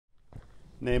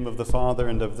name of the Father,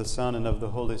 and of the Son, and of the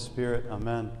Holy Spirit.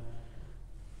 Amen.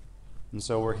 And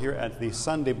so we're here at the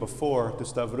Sunday before the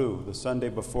Stavru, the Sunday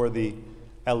before the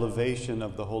elevation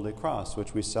of the Holy Cross,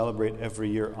 which we celebrate every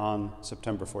year on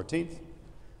September 14th.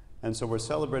 And so we're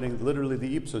celebrating literally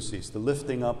the ipsosis, the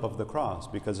lifting up of the cross,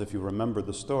 because if you remember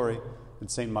the story,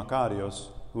 it's St. Macarius,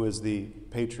 who is the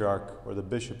patriarch or the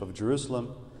bishop of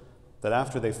Jerusalem, that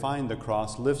after they find the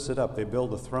cross, lifts it up. They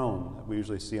build a throne that we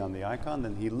usually see on the icon,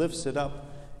 and he lifts it up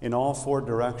in all four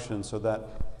directions so that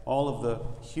all of the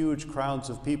huge crowds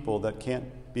of people that can't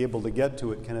be able to get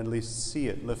to it can at least see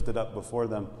it lifted up before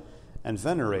them and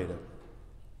venerate it.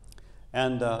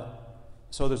 And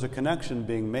so there's a connection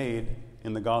being made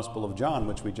in the Gospel of John,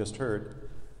 which we just heard,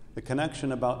 the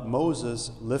connection about Moses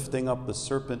lifting up the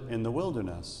serpent in the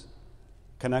wilderness.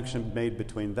 Connection made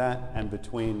between that and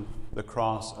between the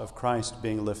cross of Christ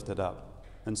being lifted up.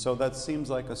 And so that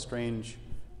seems like a strange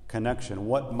connection.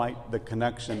 What might the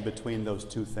connection between those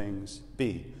two things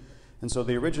be? And so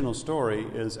the original story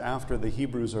is after the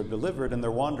Hebrews are delivered and they're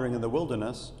wandering in the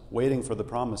wilderness, waiting for the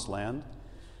promised land,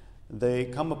 they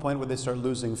come a point where they start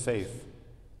losing faith.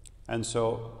 And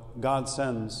so God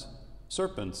sends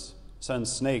serpents,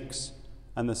 sends snakes,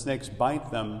 and the snakes bite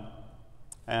them,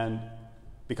 and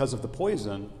because of the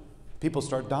poison, people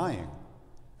start dying.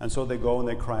 And so they go and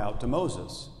they cry out to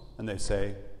Moses, and they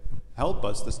say, "Help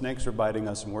us, the snakes are biting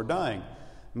us and we're dying."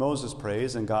 Moses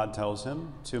prays, and God tells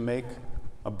him to make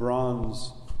a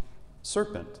bronze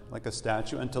serpent, like a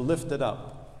statue, and to lift it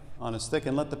up on a stick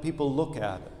and let the people look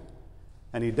at it.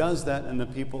 And he does that, and the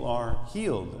people are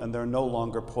healed, and they're no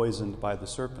longer poisoned by the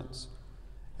serpents.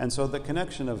 And so the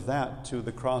connection of that to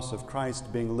the cross of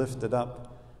Christ being lifted up,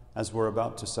 as we're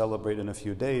about to celebrate in a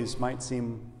few days, might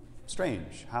seem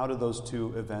strange. How do those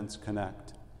two events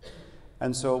connect?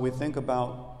 And so we think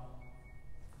about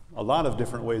a lot of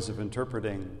different ways of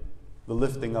interpreting the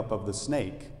lifting up of the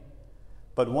snake.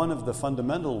 But one of the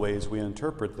fundamental ways we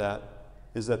interpret that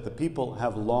is that the people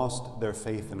have lost their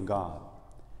faith in God.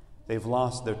 They've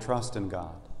lost their trust in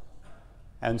God.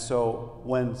 And so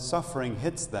when suffering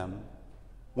hits them,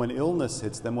 when illness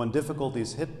hits them, when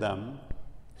difficulties hit them,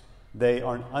 they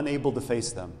are unable to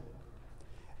face them.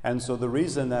 And so the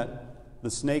reason that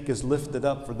the snake is lifted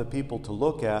up for the people to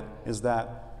look at is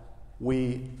that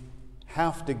we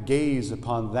have to gaze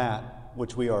upon that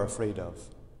which we are afraid of.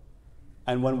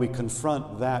 And when we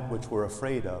confront that which we're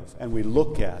afraid of, and we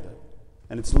look at it,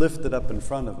 and it's lifted up in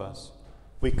front of us,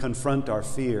 we confront our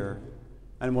fear,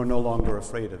 and we're no longer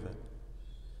afraid of it.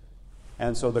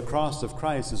 And so the cross of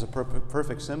Christ is a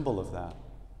perfect symbol of that.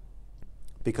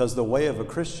 Because the way of a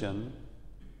Christian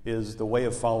is the way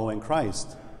of following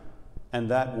Christ, and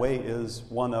that way is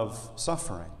one of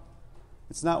suffering.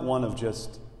 It's not one of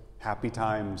just happy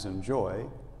times and joy.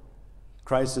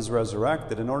 Christ is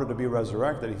resurrected. In order to be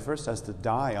resurrected, he first has to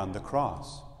die on the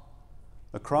cross.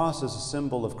 The cross is a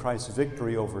symbol of Christ's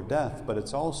victory over death, but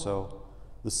it's also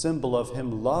the symbol of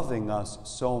him loving us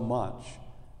so much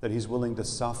that he's willing to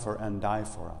suffer and die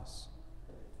for us.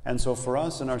 And so for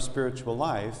us in our spiritual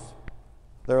life,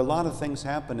 there are a lot of things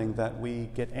happening that we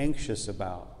get anxious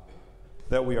about,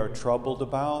 that we are troubled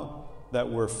about, that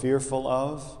we're fearful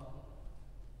of.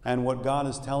 And what God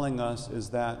is telling us is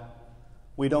that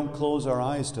we don't close our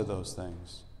eyes to those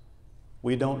things.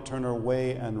 We don't turn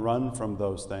away and run from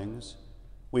those things.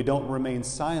 We don't remain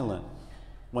silent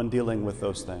when dealing with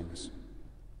those things.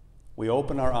 We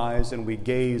open our eyes and we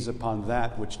gaze upon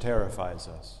that which terrifies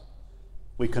us.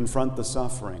 We confront the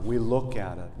suffering. We look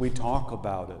at it. We talk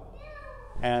about it.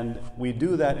 And we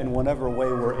do that in whatever way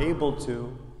we're able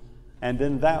to. And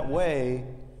in that way,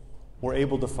 we're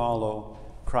able to follow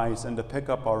Christ and to pick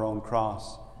up our own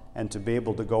cross and to be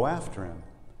able to go after him.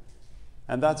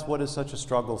 And that's what is such a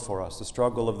struggle for us, the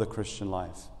struggle of the Christian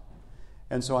life.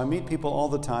 And so I meet people all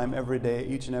the time, every day,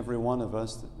 each and every one of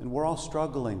us, and we're all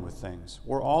struggling with things.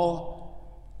 We're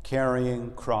all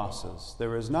carrying crosses.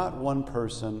 There is not one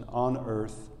person on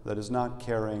earth that is not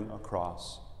carrying a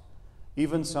cross.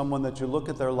 Even someone that you look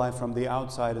at their life from the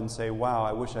outside and say, "Wow,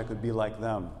 I wish I could be like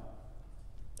them."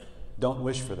 Don't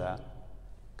wish for that,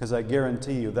 because I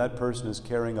guarantee you that person is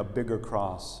carrying a bigger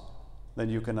cross than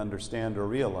you can understand or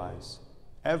realize.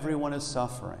 Everyone is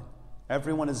suffering.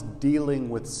 Everyone is dealing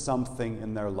with something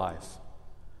in their life.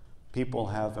 People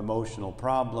have emotional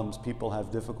problems. People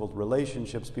have difficult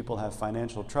relationships. People have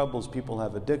financial troubles. People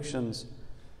have addictions.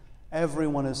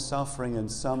 Everyone is suffering in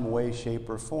some way, shape,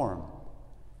 or form.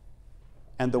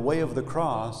 And the way of the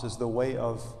cross is the way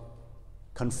of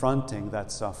confronting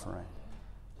that suffering.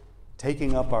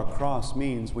 Taking up our cross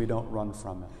means we don't run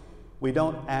from it. We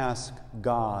don't ask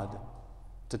God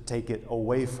to take it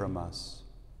away from us.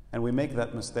 And we make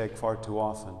that mistake far too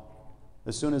often.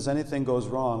 As soon as anything goes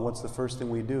wrong, what's the first thing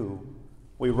we do?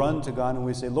 We run to God and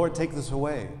we say, Lord, take this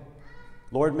away.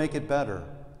 Lord, make it better.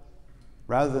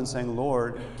 Rather than saying,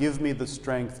 Lord, give me the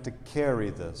strength to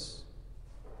carry this.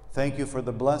 Thank you for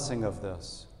the blessing of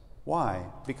this. Why?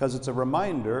 Because it's a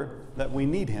reminder that we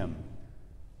need Him.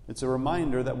 It's a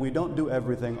reminder that we don't do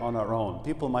everything on our own.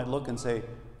 People might look and say,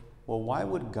 well, why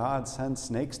would God send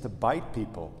snakes to bite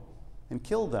people and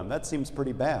kill them? That seems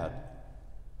pretty bad.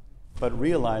 But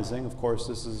realizing, of course,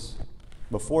 this is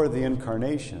before the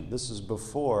incarnation. This is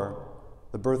before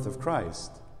the birth of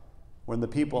Christ, when the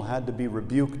people had to be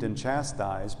rebuked and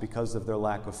chastised because of their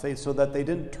lack of faith, so that they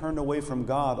didn't turn away from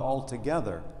God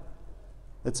altogether.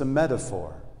 It's a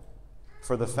metaphor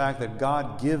for the fact that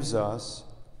God gives us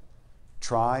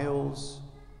trials,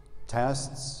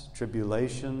 tests,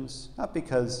 tribulations, not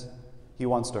because He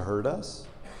wants to hurt us.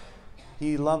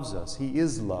 He loves us. He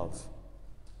is love.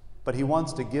 But He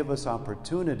wants to give us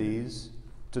opportunities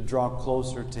to draw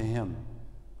closer to Him.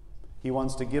 He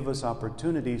wants to give us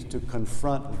opportunities to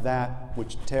confront that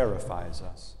which terrifies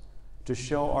us, to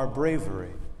show our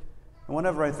bravery. And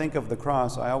whenever I think of the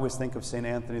cross, I always think of St.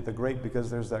 Anthony the Great,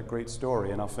 because there's that great story,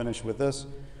 and I'll finish with this,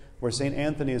 where St.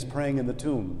 Anthony is praying in the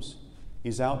tombs.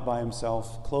 He's out by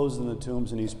himself, closed in the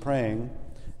tombs, and he's praying,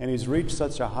 and he's reached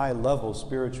such a high level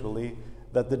spiritually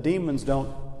that the demons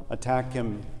don't attack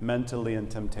him mentally in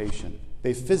temptation.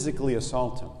 They physically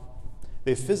assault him.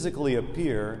 They physically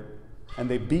appear and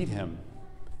they beat him.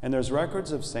 And there's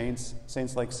records of saints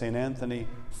like St. Anthony,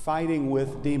 fighting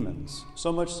with demons,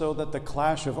 so much so that the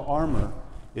clash of armor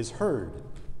is heard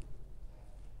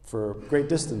for great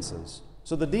distances.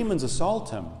 So the demons assault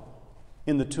him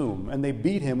in the tomb, and they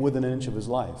beat him within an inch of his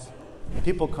life.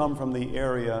 People come from the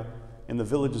area in the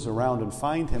villages around and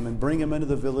find him and bring him into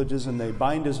the villages, and they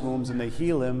bind his wounds and they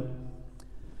heal him.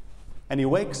 And he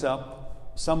wakes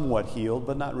up somewhat healed,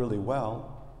 but not really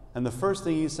well. And the first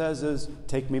thing he says is,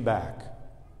 take me back.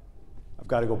 I've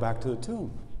got to go back to the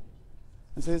tomb.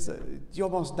 And says, you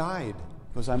almost died.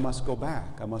 He goes, I must go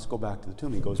back. I must go back to the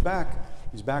tomb. He goes back.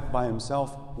 He's back by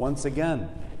himself once again.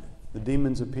 The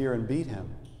demons appear and beat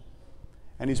him.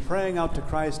 And he's praying out to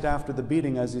Christ after the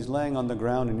beating as he's laying on the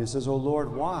ground. And he says, oh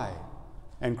Lord, why?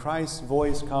 And Christ's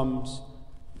voice comes,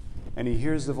 and he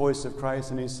hears the voice of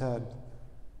Christ, and he said,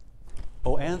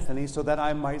 oh Anthony, so that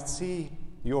I might see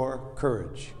your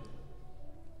courage.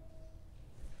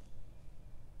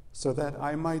 So that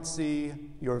I might see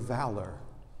your valor.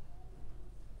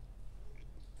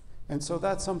 And so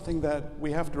that's something that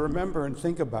we have to remember and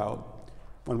think about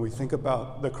when we think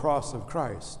about the cross of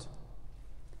Christ.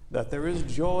 That there is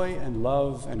joy and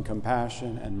love and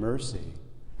compassion and mercy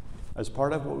as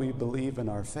part of what we believe in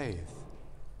our faith.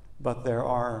 But there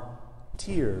are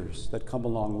tears that come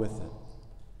along with it.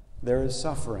 There is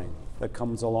suffering that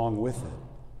comes along with it.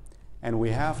 And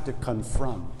we have to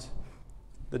confront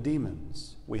the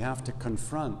demons. We have to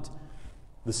confront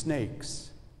the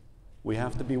snakes. We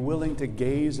have to be willing to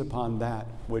gaze upon that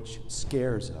which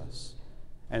scares us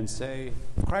and say,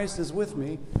 if Christ is with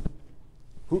me,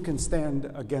 who can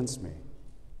stand against me?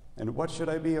 And what should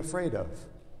I be afraid of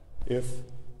if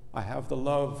I have the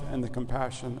love and the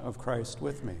compassion of Christ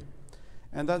with me?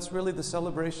 And that's really the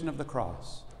celebration of the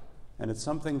cross. And it's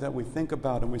something that we think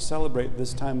about and we celebrate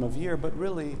this time of year, but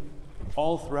really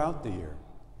all throughout the year.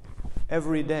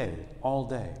 Every day, all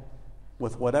day,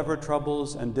 with whatever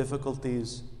troubles and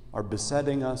difficulties are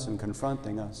besetting us and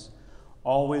confronting us,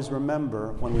 always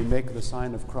remember when we make the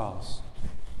sign of cross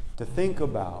to think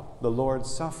about the Lord's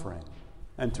suffering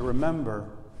and to remember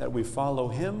that we follow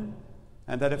Him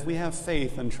and that if we have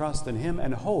faith and trust in Him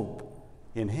and hope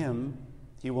in Him,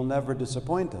 He will never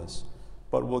disappoint us,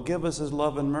 but will give us His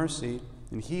love and mercy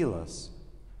and heal us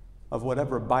of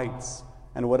whatever bites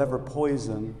and whatever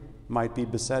poison might be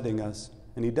besetting us.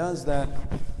 And He does that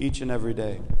each and every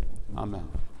day. Amen.